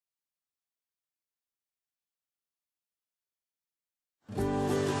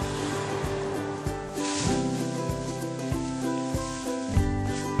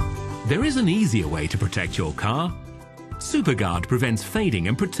There is an easier way to protect your car. Supagard prevents fading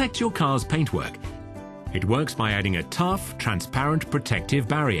and protects your car's paintwork. It works by adding a tough, transparent protective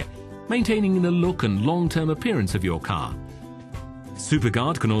barrier, maintaining the look and long-term appearance of your car.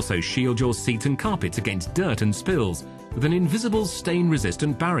 Supagard can also shield your seats and carpets against dirt and spills with an invisible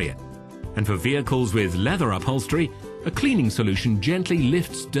stain-resistant barrier. And for vehicles with leather upholstery, a cleaning solution gently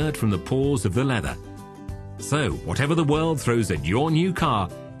lifts dirt from the pores of the leather. So, whatever the world throws at your new car,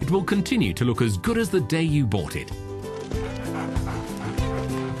 it will continue to look as good as the day you bought it.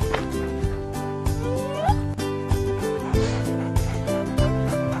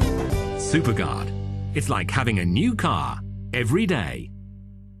 Supagard. It's like having a new car every day.